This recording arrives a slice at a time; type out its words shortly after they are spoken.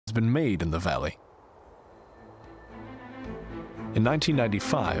has been made in the valley. In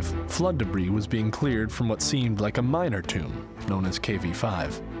 1995, flood debris was being cleared from what seemed like a minor tomb, known as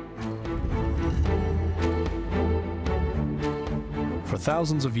KV5. For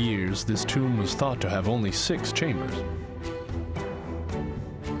thousands of years, this tomb was thought to have only 6 chambers.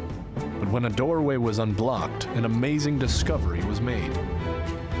 But when a doorway was unblocked, an amazing discovery was made.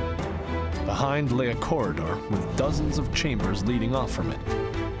 Behind lay a corridor with dozens of chambers leading off from it.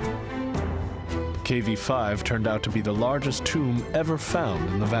 KV5 turned out to be the largest tomb ever found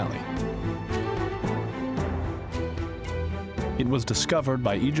in the valley. It was discovered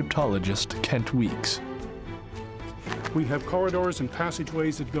by Egyptologist Kent Weeks. We have corridors and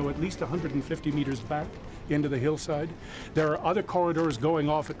passageways that go at least 150 meters back into the hillside. There are other corridors going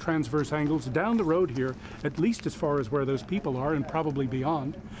off at transverse angles down the road here, at least as far as where those people are and probably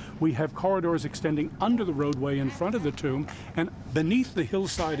beyond. We have corridors extending under the roadway in front of the tomb and beneath the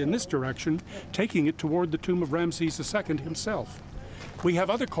hillside in this direction, taking it toward the tomb of Ramses II himself. We have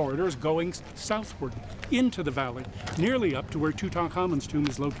other corridors going southward into the valley, nearly up to where Tutankhamun's tomb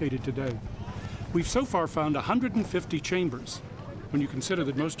is located today. We've so far found 150 chambers. When you consider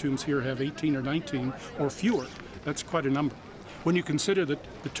that most tombs here have 18 or 19 or fewer, that's quite a number. When you consider that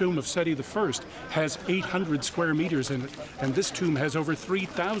the tomb of Seti I has 800 square meters in it, and this tomb has over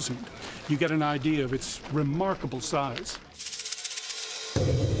 3,000, you get an idea of its remarkable size.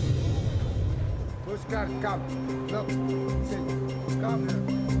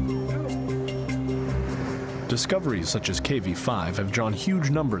 Discoveries such as KV5 have drawn huge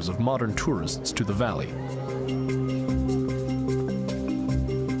numbers of modern tourists to the valley.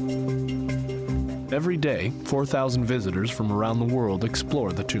 Every day, 4,000 visitors from around the world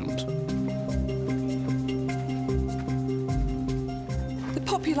explore the tombs. The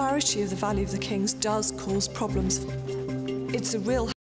popularity of the Valley of the Kings does cause problems. It's a real